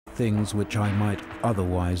things which I might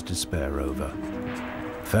otherwise despair over.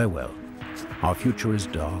 Farewell. Our future is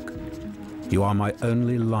dark. You are my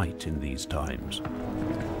only light in these times.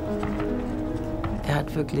 Er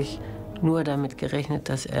hat wirklich nur damit gerechnet,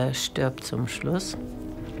 dass er stirbt zum Schluss.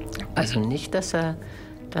 Also nicht, dass er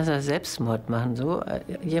Selbstmord machen. So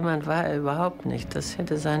jemand war er überhaupt nicht. Das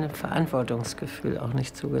hätte sein Verantwortungsgefühl auch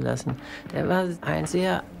nicht zugelassen. Der war ein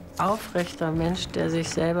sehr aufrechter Mensch, der sich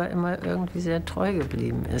selber immer irgendwie sehr treu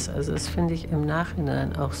geblieben ist. Also das finde ich im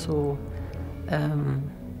Nachhinein auch so,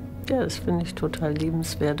 ja, das finde ich total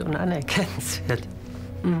liebenswert und anerkennenswert.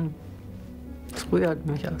 Das rührt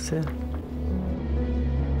mich auch sehr.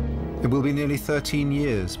 It will be nearly 13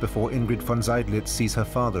 years before Ingrid von Seydlitz sees her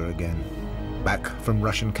father again, back from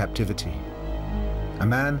Russian captivity. A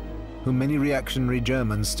man whom many reactionary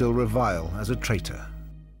Germans still revile as a traitor.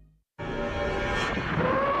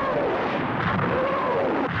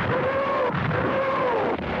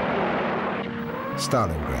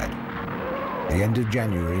 Stalingrad, the end of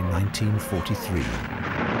January 1943.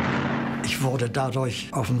 Ich wurde dadurch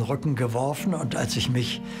auf den Rücken geworfen und als ich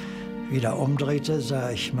mich wieder umdrehte,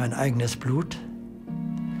 sah ich mein eigenes Blut.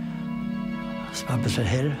 Es war ein bisschen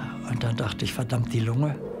hell und dann dachte ich, verdammt, die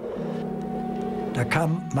Lunge. Da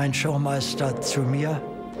kam mein Showmeister zu mir,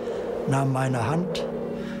 nahm meine Hand,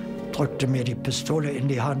 drückte mir die Pistole in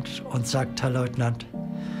die Hand und sagte, Herr Leutnant,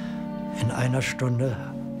 in einer Stunde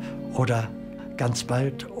oder ganz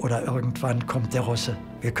bald oder irgendwann kommt der Russe.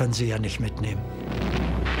 Wir können Sie ja nicht mitnehmen.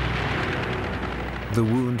 The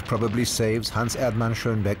wound probably saves Hans Erdmann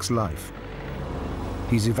Schönbeck's life.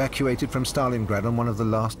 He's evacuated from Stalingrad on one of the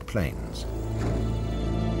last planes.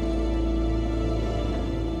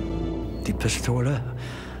 Die Pistole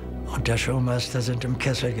und der Showmeister sind im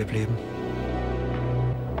Kessel geblieben.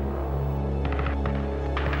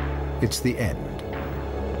 It's the end.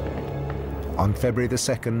 On February the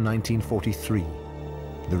 2nd, 1943,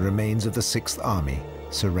 the remains of the 6th Army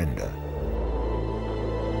surrender.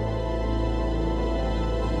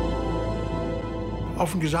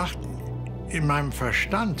 Offen gesagt, in meinem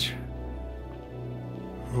Verstand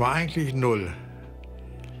war eigentlich null.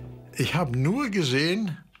 Ich habe nur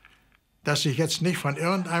gesehen, dass ich jetzt nicht von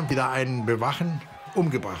irgendeinem wieder einen bewachen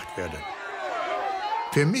umgebracht werde.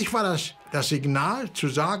 Für mich war das Signal zu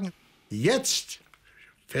sagen, jetzt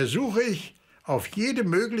versuche ich auf jede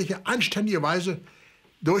mögliche anständige Weise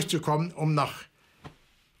durchzukommen,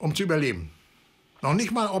 um zu überleben. Noch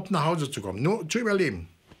nicht mal, um nach Hause zu kommen, nur zu überleben.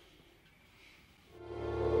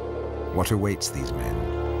 What awaits these men?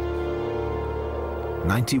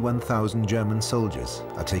 91,000 German soldiers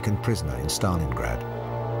are taken prisoner in Stalingrad.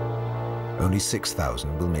 Only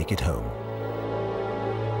 6,000 will make it home.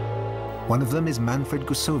 One of them is Manfred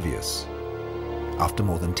Gusovius, after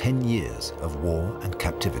more than 10 years of war and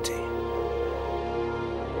captivity.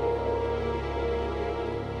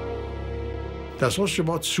 Das russische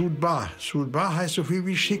Wort Судьба. Судьба heißt so viel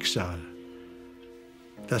wie Schicksal.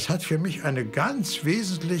 Das hat für mich eine ganz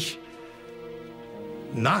wesentlich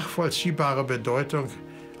nachvollziehbare Bedeutung,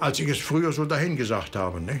 als ich es früher so dahingesagt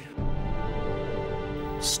habe. Nicht?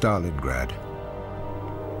 Stalingrad.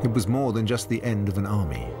 It was more than just the end of an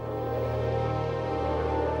army.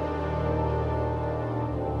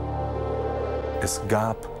 Es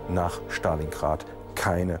gab nach Stalingrad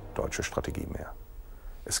keine deutsche Strategie mehr.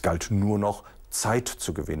 Es galt nur noch, Zeit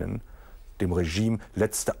zu gewinnen, dem Regime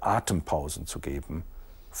letzte Atempausen zu geben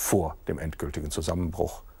vor dem endgültigen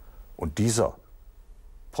Zusammenbruch. Und dieser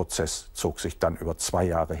Prozess zog sich dann über 2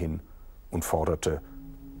 Jahre hin und forderte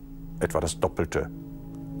etwa das Doppelte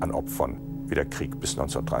an Opfern, wie der Krieg bis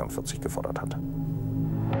 1943 gefordert hatte.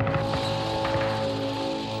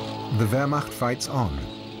 The Wehrmacht fights on.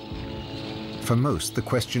 For most, the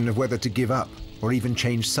question of whether to give up or even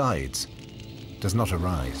change sides does not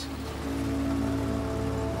arise.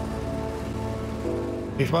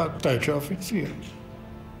 Ich war deutscher Offizier.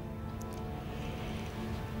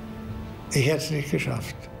 Ich hätte es nicht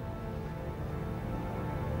geschafft.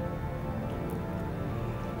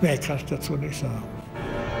 Mehr kann ich dazu nicht sagen.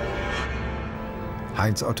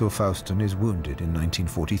 Heinz Otto Fausten is wounded in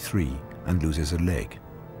 1943 and loses a leg.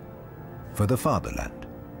 For the fatherland.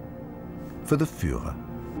 For the Führer.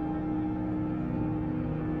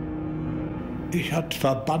 Ich hatte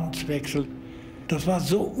Verbandswechsel. Das war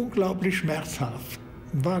so unglaublich schmerzhaft.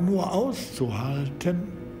 War nur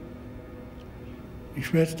auszuhalten. Die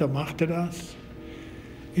Schwester machte das,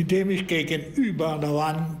 indem ich gegenüber an der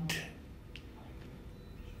Wand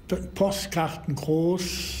Postkarten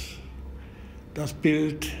groß das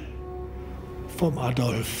Bild vom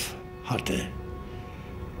Adolf hatte.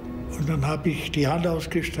 Und dann habe ich die Hand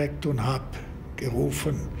ausgestreckt und habe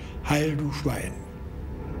gerufen, Heil, du Schwein.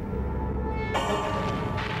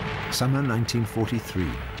 Summer 1943.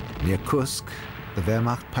 Near Kursk, the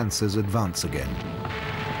Wehrmacht panzers advance again.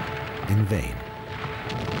 In vain.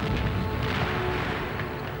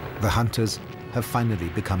 The hunters have finally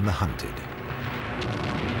become the hunted.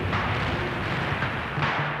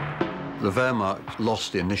 The Wehrmacht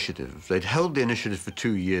lost the initiative. They'd held the initiative for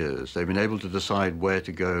 2 years. They've been able to decide where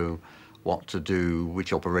to go, what to do,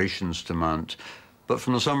 which operations to mount. But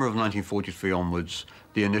from the summer of 1943 onwards,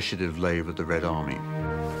 the initiative lay with the Red Army.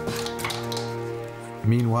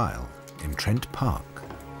 Meanwhile, in Trent Park.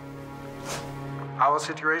 Our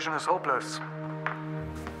situation is hopeless.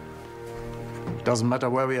 Doesn't matter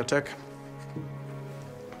where we attack.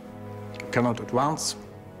 We cannot advance.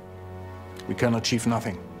 We can achieve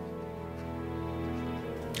nothing.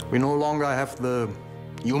 We no longer have the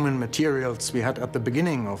human materials we had at the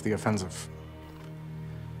beginning of the offensive.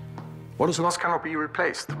 What is lost cannot be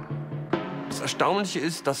replaced. Das Erstaunliche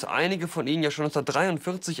ist, dass einige von Ihnen ja schon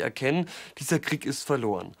 1943 erkennen, dieser Krieg ist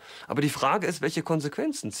verloren. Aber die Frage ist, welche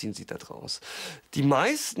Konsequenzen ziehen Sie daraus? Die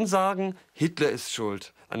meisten sagen, Hitler ist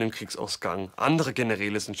schuld an dem Kriegsausgang. Andere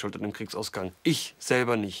Generäle sind schuld an dem Kriegsausgang. Ich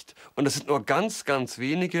selber nicht. Und es sind nur ganz, ganz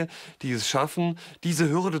wenige, die es schaffen, diese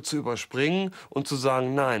Hürde zu überspringen und zu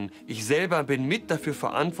sagen, nein, ich selber bin mit dafür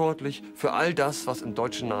verantwortlich für all das, was im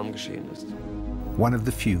deutschen Namen geschehen ist. One of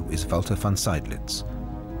the few is Walter von Seydlitz.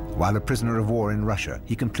 While a prisoner of war in Russia,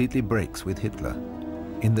 he completely breaks with Hitler.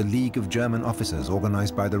 In the League of German Officers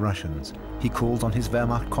organized by the Russians, he calls on his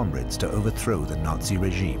Wehrmacht comrades to overthrow the Nazi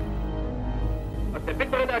regime. Aus der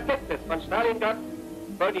bitteren Erkenntnis von Stalingrad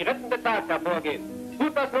soll die rettende Tat hervorgehen.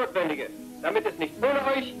 Tut das Notwendige, damit es nicht ohne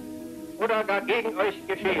euch oder gar gegen euch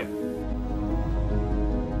geschehe.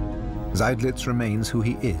 Seydlitz remains who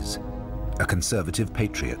he is, a conservative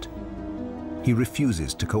patriot. He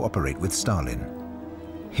refuses to cooperate with Stalin.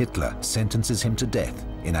 Hitler sentences him to death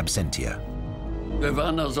in absentia. Wir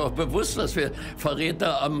waren uns auch bewusst, dass wir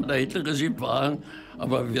Verräter am Hitler-Regime waren.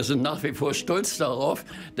 Aber wir sind nach wie vor stolz darauf,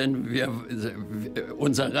 denn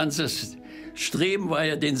unser ganzes Streben war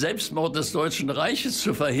ja, den Selbstmord des Deutschen Reiches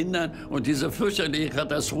zu verhindern. Und diese fürchterliche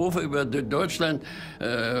Katastrophe über Deutschland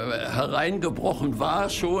hereingebrochen war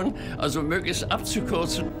schon, also möglichst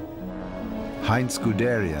abzukürzen. Heinz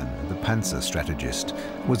Guderian, the Panzer strategist,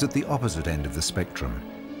 was at the opposite end of the spectrum.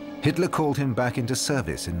 Hitler called him back into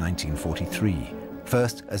service in 1943,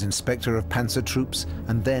 first as inspector of panzer troops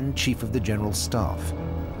and then chief of the general staff.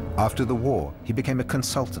 After the war, he became a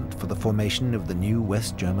consultant for the formation of the new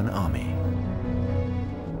West German army.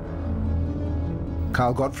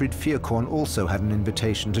 Karl Gottfried Vierkorn also had an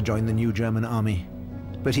invitation to join the new German army,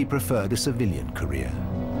 but he preferred a civilian career.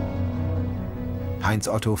 Heinz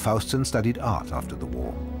Otto Fausten studied art after the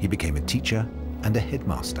war. He became a teacher and a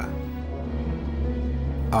headmaster.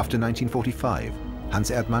 After 1945, Hans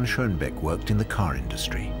Erdmann Schönbeck worked in the car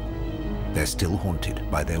industry. They're still haunted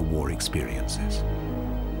by their war experiences.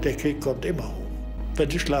 Der Krieg kommt immer hoch, wenn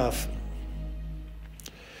sie schlafen.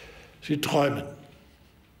 Sie träumen.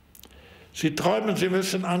 Sie träumen, sie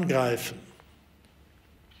müssen angreifen.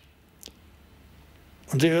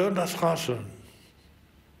 Und sie hören das Rasseln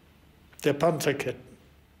der Panzerketten.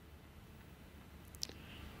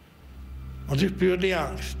 Und sie spüren die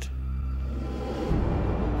Angst.